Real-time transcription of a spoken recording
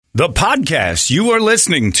The podcast you are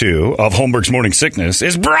listening to of Holmberg's Morning Sickness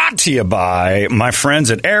is brought to you by my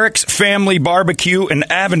friends at Eric's Family Barbecue in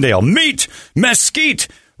Avondale. Meet, mesquite,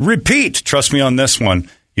 repeat. Trust me on this one.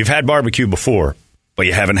 You've had barbecue before, but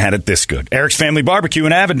you haven't had it this good. Eric's Family Barbecue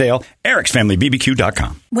in Avondale,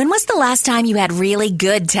 ericsfamilybbq.com. When was the last time you had really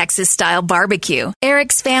good Texas-style barbecue?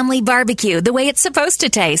 Eric's Family Barbecue, the way it's supposed to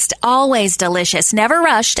taste. Always delicious, never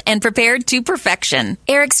rushed, and prepared to perfection.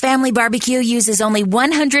 Eric's Family Barbecue uses only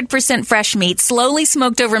 100% fresh meat, slowly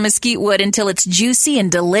smoked over mesquite wood until it's juicy and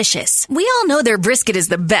delicious. We all know their brisket is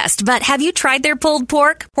the best, but have you tried their pulled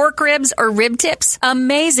pork ribs, or rib tips?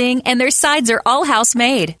 Amazing, and their sides are all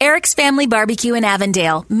house-made. Eric's Family Barbecue in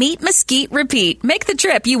Avondale. Meet, mesquite, repeat. Make the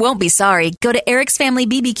trip. You won't be sorry. Go to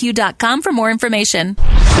ericsfamilybbq.com for more information.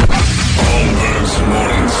 Holmberg's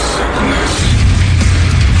Morning Sickness.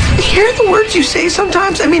 Hear the words you say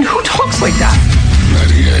sometimes? I mean, who talks like that?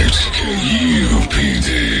 98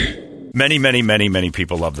 KUPD. Many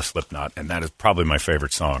people love the Slipknot, and that is probably my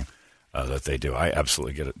favorite song that they do. I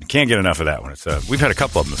absolutely get it. Can't get enough of that one. It's we've had a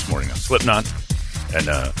couple of them this morning. Slipknot and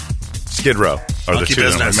Skid Row are Monkey the two.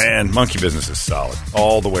 Business. Man, Monkey Business is solid.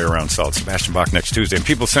 All the way around solid. Sebastian Bach next Tuesday. And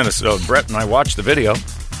people sent us, Brett and I watched the video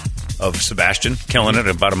of Sebastian killing it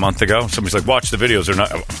about a month ago. Somebody's like, watch the videos. Or not.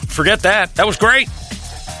 Forget that. That was great.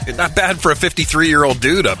 Not bad for a 53-year-old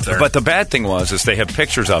dude up there. But the bad thing is they have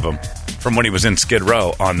pictures of him from when he was in Skid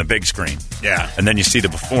Row on the big screen. Yeah. And then you see the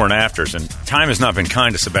before and afters. And time has not been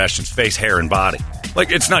kind to Sebastian's face, hair, and body.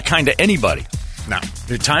 Like, it's not kind to anybody. No.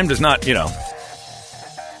 The time does not,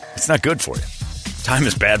 it's not good for you. Time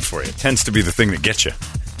is bad for you. It tends to be the thing that gets you.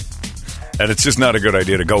 And it's just not a good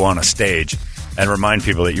idea to go on a stage and remind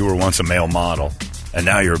people that you were once a male model and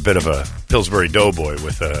now you're a bit of a Pillsbury Doughboy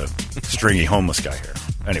with a stringy homeless guy here.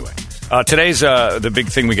 Anyway, today's the big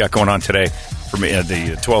thing we got going on today for me,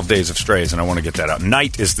 the 12 Days of Strays, and I want to get that out.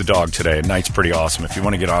 Knight is the dog today. Knight's pretty awesome if you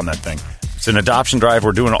want to get on that thing. It's an adoption drive.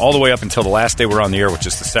 We're doing it all the way up until the last day we're on the air, which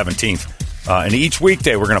is the 17th. And each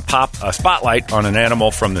weekday, we're going to pop a spotlight on an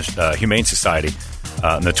animal from the Humane Society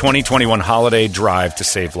in the 2021 holiday drive to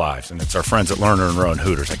save lives. And it's our friends at Lerner and Rowe and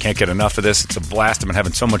Hooters. I can't get enough of this. It's a blast. I've been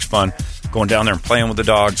having so much fun going down there and playing with the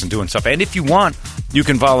dogs and doing stuff. And if you want, you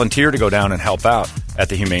can volunteer to go down and help out at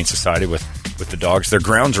the Humane Society with the dogs. Their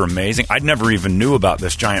grounds are amazing. I never even knew about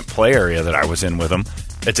this giant play area that I was in with them.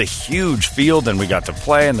 It's a huge field, and we got to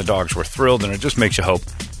play, and the dogs were thrilled, and it just makes you hope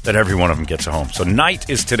that every one of them gets a home. So Knight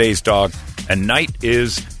is today's dog, and Knight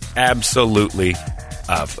is absolutely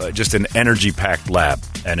just an energy-packed lab.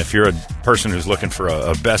 And if you're a person who's looking for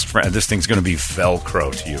a best friend, this thing's going to be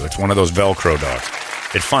Velcro to you. It's one of those Velcro dogs.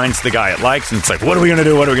 It finds the guy it likes, and it's like, what are we going to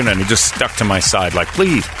do? What are we going to do? And he just stuck to my side like,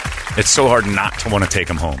 please. It's so hard not to want to take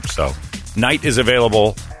him home. So Knight is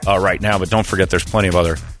available right now, but don't forget there's plenty of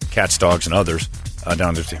other cats, dogs, and others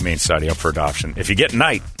down at the Humane Society up for adoption. If you get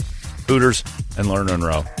Knight, Hooters and Lerner and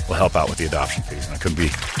Rowe will help out with the adoption fees. And I couldn't be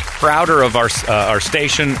prouder of our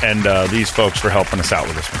station and these folks for helping us out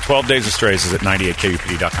with this one. 12 Days of Strays is at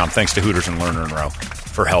 98KUPD.com. Thanks to Hooters and Lerner and Rowe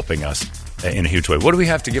for helping us in a huge way. What do we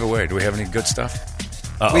have to give away? Do we have any good stuff?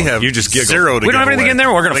 Uh-oh. We have you just giggle. zero to We don't have give anything away. in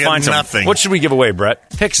there? We're going to find nothing. something. What should we give away, Brett?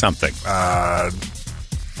 Pick something.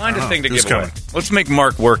 Find a thing to Who's give away. coming? Let's make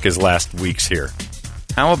Mark work his last weeks here.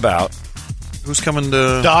 How about Who's coming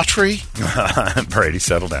to... Daughtry. Brady,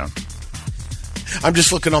 settle down. I'm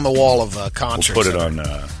just looking on the wall of concerts. We'll put it on,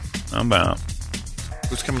 how about...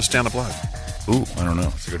 Who's coming to Stand Up Live? Ooh, I don't know.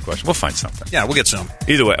 It's a good question. We'll find something. Yeah, we'll get some.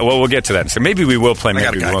 Either way, well, we'll get to that. So maybe we will play, got maybe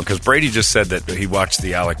a we guy. won't. Because Brady just said that he watched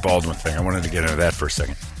the Alec Baldwin thing. I wanted to get into that for a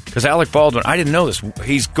second. Because Alec Baldwin, I didn't know this.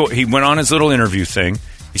 He went on his little interview thing.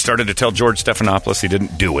 He started to tell George Stephanopoulos he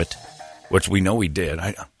didn't do it, which we know he did.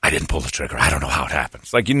 I didn't pull the trigger. I don't know how it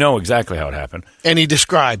happens. Like, you know exactly how it happened. And he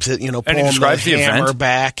describes it, And he pulling describes the hammer event.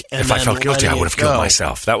 back. And If I then felt guilty, I letting would have it killed go.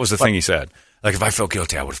 myself. That was the thing he said. Like, if I felt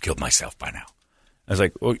guilty, I would have killed myself by now. I was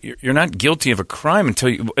like, well, you're not guilty of a crime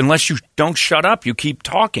unless you don't shut up. You keep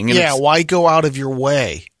talking. And Yeah, why go out of your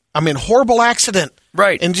way? I mean, horrible accident.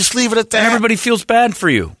 Right. And just leave it at that. And everybody feels bad for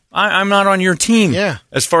you. I'm not on your team. Yeah.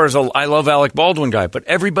 As far as I love Alec Baldwin guy, but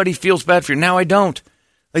everybody feels bad for you. Now I don't.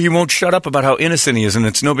 Like, you won't shut up about how innocent he is, and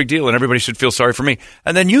it's no big deal, and everybody should feel sorry for me.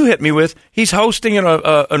 And then you hit me with, he's hosting an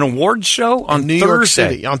awards show on New Thursday. York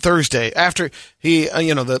City on Thursday. After he,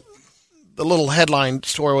 the little headline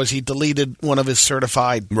story was he deleted one of his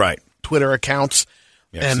certified Right. Twitter accounts,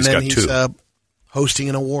 Yes, and he's then got he's two. hosting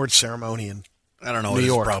an awards ceremony. And I don't know New what his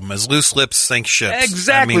York. problem is. Loose lips sink ships.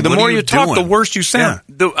 Exactly. I mean, the what more are you talk, doing? the worse you sound.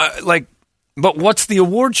 Yeah. But what's the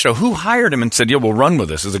award show? Who hired him and said, yeah, we'll run with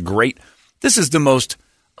this? This is the most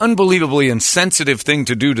unbelievably insensitive thing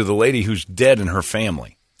to do to the lady who's dead and her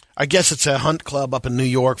family. I guess it's a hunt club up in New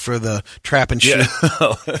York for the trap and shoot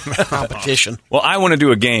competition. Well, I want to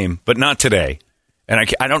do a game, but not today. And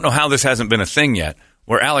I don't know how this hasn't been a thing yet,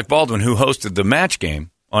 where Alec Baldwin, who hosted the match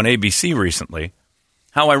game on ABC recently,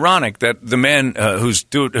 how ironic that the man who's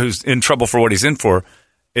in trouble for what he's in for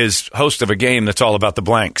is host of a game that's all about the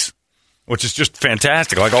blanks, which is just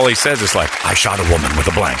fantastic. Like, all he says is like, I shot a woman with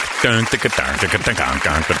a blank.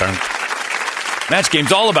 Match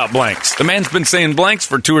game's all about blanks. The man's been saying blanks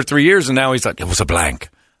for 2 or 3 years, and now he's like, it was a blank.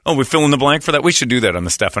 Oh, we fill in the blank for that? We should do that on the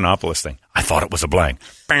Stephanopoulos thing. I thought it was a blank.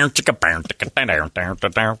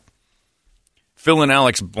 Fill in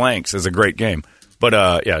Alex blanks is a great game.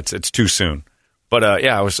 But, yeah, it's too soon. But,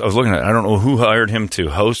 yeah, I was looking at it. I don't know who hired him to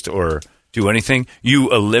host or do anything.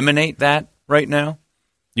 You eliminate that right now.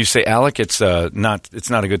 You say, Alec, it's not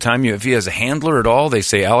a good time. If he has a handler at all, they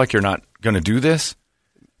say, Alec, you're not going to do this.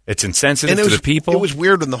 It's insensitive to the people. It was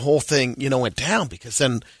weird when the whole thing, went down, because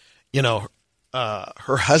then,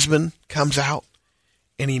 her husband comes out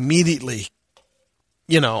and immediately,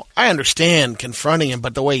 I understand confronting him,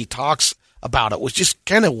 but the way he talks about it was just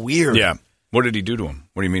kind of weird. Yeah. What did he do to him?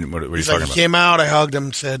 What do you mean? What are you talking about? He came out, I hugged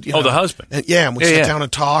him, said, the husband. And, and we sat down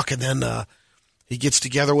and talk, and then he gets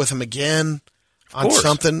together with him again on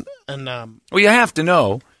something. And well, you have to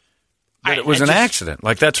know that it was an accident.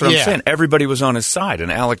 Like, that's what I'm saying. Everybody was on his side,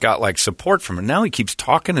 and Alec got, support from him. Now he keeps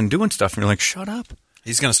talking and doing stuff, and you're like, shut up.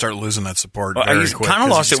 He's going to start losing that support very he's quick. Kind of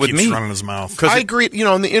lost it with me. Running his mouth. I agree.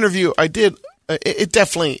 In the interview I did, it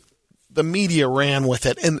definitely, the media ran with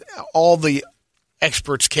it, and all the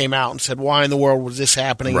experts came out and said, why in the world was this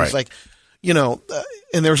happening? Right. It's like,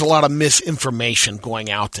 and there was a lot of misinformation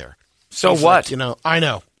going out there. So what? I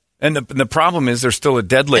know. And the problem is there's still a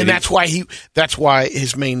dead lady. And that's why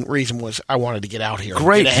his main reason was, I wanted to get out here.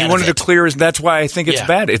 Great. He wanted to clear his, that's why I think it's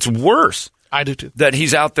bad. It's worse. I do too. That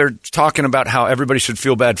he's out there talking about how everybody should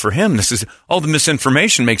feel bad for him. This is, all the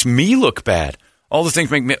misinformation makes me look bad. All the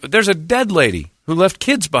things make me, there's a dead lady who left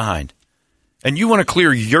kids behind. And you want to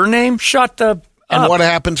clear your name? Shut the And what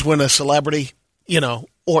happens when a celebrity,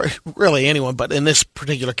 or really anyone, but in this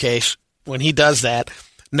particular case, when he does that,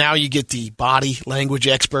 now you get the body language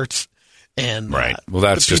experts, and right. Well,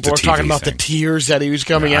 that's just people are talking about the tears that he was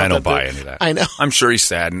coming out. I don't buy any of that. I know. I'm sure he's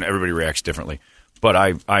sad, and everybody reacts differently. But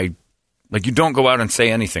I you don't go out and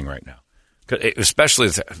say anything right now, especially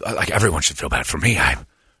like everyone should feel bad for me.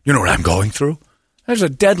 You know what I'm going through? There's a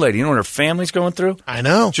dead lady. You know what her family's going through? I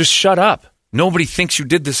know. Just shut up. Nobody thinks you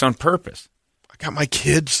did this on purpose. I got my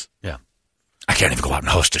kids. Yeah. I can't even go out and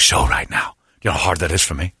host a show right now. You know how hard that is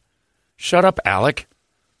for me? Shut up, Alec.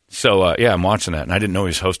 So, yeah, I'm watching that. And I didn't know he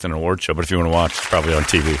was hosting an award show, but if you want to watch, it's probably on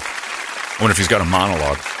TV. I wonder if he's got a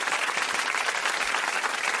monologue.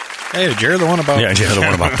 Hey, did you hear the one about... Yeah, did you hear the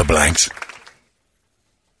one about the blanks?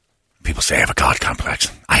 People say I have a God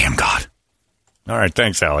complex. I am God. All right,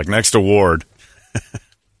 thanks, Alec. Next award.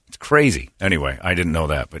 It's crazy. Anyway, I didn't know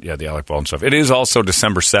that, but yeah, the Alec Baldwin stuff. It is also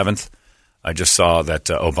December 7th. I just saw that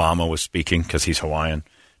Obama was speaking, because he's Hawaiian,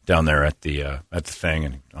 down there at the thing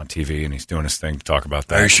and on TV, and he's doing his thing to talk about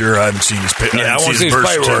that. Are you sure? I haven't seen his paperwork. Yeah, I want to see his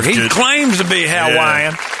paperwork. He claims to be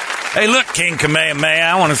Hawaiian. Yeah. Hey, look, King Kamehameha,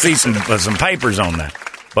 I want to see some papers on that.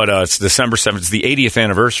 But it's December 7th. It's the 80th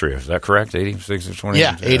anniversary. Is that correct? 80th, 20?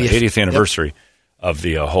 Yeah, 80th anniversary of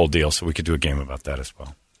the whole deal. So we could do a game about that as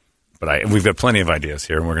well. But we've got plenty of ideas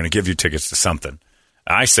here, and we're going to give you tickets to something.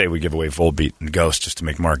 I say we give away Volbeat and Ghost just to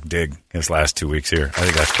make Mark dig his last 2 weeks here. I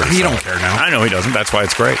think that's pretty solid. He don't care now. I know he doesn't. That's why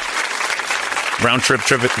it's great. Round trip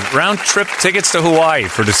tickets to Hawaii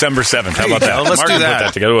for December 7th. How about that? Let's Mark do can that. Put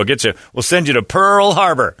that together. We'll send you to Pearl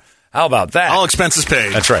Harbor. How about that? All expenses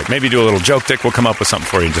paid. That's right. Maybe do a little joke, Dick. We'll come up with something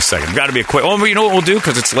for you in just a second. Got to be a quick. Oh, you know what we'll do?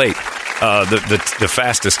 Because it's late. The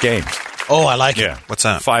fastest games. Oh, I like it. Yeah. What's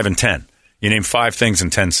that? 5 and 10. You name 5 things in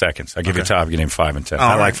 10 seconds. I give you a top. You name 5 and 10.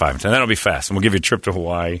 I like 5 and 10. That'll be fast. And we'll give you a trip to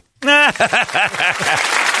Hawaii. We'll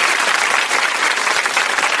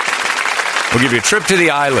give you a trip to the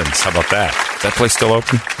islands. How about that? Is that place still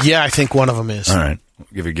open? Yeah, I think one of them is. All right. We'll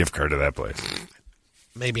give you a gift card to that place.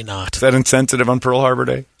 Maybe not. Is that insensitive on Pearl Harbor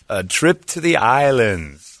Day? A trip to the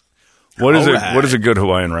islands. What is a good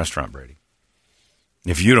Hawaiian restaurant, Brady?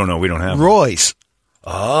 If you don't know, we don't have Roy's.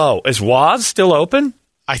 Oh, is Waz still open?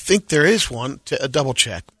 I think there is one. To double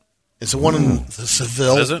check. Is the one in the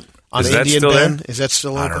Seville? Is it? On Is that Indian still Bend? there? Is that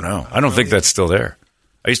still open? I don't know. I don't think that's still there.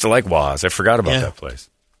 I used to like Waz. I forgot about that place.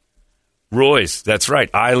 Roy's. That's right.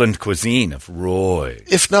 Island cuisine of Roy's.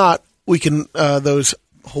 If not, we can those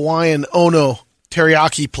Hawaiian Ono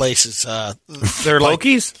teriyaki places. They're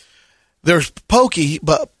Pokies? There's Poke,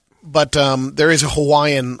 but there is a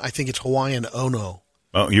Hawaiian. I think it's Hawaiian Ono.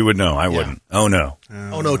 Oh, you would know. I wouldn't. Oh no.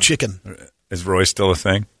 Ono chicken. Is Roy's still a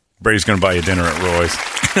thing? Brady's going to buy you dinner at Roy's.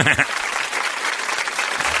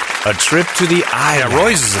 A trip to the island. Yeah,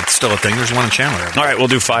 Roy's is still a thing. There's one in Chandler. All right, we'll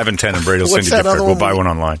do 5 and 10, and Brady will send you a gift card. We'll buy one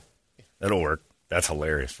online. That'll work. That's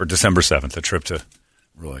hilarious. For December 7th, a trip to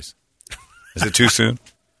Roy's. Is it too soon?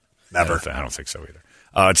 Never. I don't think so either.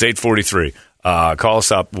 It's 8:43. Call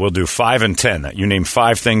us up. We'll do 5 and 10. You name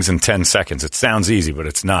 5 things in 10 seconds. It sounds easy, but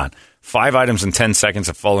it's not. 5 items in 10 seconds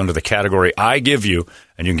that fall into the category I give you,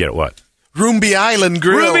 and you can get it what? Roomby Island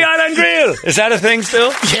Grill. Roomby Island Grill. Is that a thing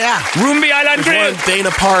still? Yeah. Roomby Island Grill. Dana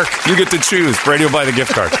Park. You get to choose. Brady will buy the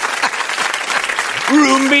gift card.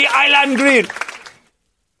 Roomby Island Grill.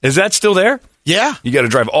 Is that still there? Yeah. You got to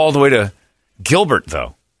drive all the way to Gilbert,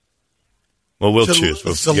 though. Well, we'll choose.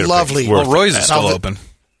 It's a lovely. Well, Roy's is still open.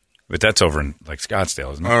 But that's over in like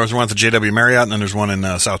Scottsdale, isn't it? Oh, there's one at the JW Marriott, and then there's one in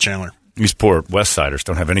South Chandler. These poor West Siders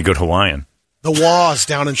don't have any good Hawaiian. The Waz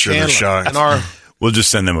down in Chandler. And we'll just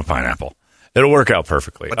send them a pineapple. It'll work out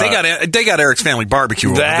perfectly. But they got Eric's Family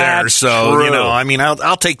Barbecue over there, so true. You know, I mean,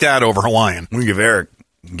 I'll take that over Hawaiian. We can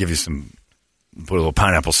give you some, put a little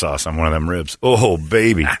pineapple sauce on one of them ribs. Oh,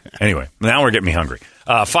 baby. Anyway, now we're getting me hungry.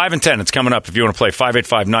 5 and 10, it's coming up. If you want to play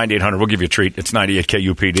 585-9800, we'll give you a treat. It's 98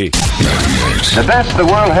 KUPD. The best the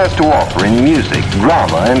world has to offer in music,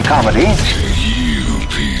 drama, and comedy.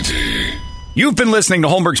 KUPD. You've been listening to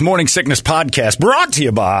Holmberg's Morning Sickness Podcast, brought to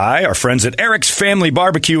you by our friends at Eric's Family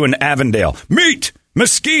Barbecue in Avondale. Meet,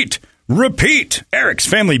 mesquite, repeat.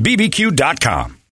 Eric'sFamilyBBQ.com.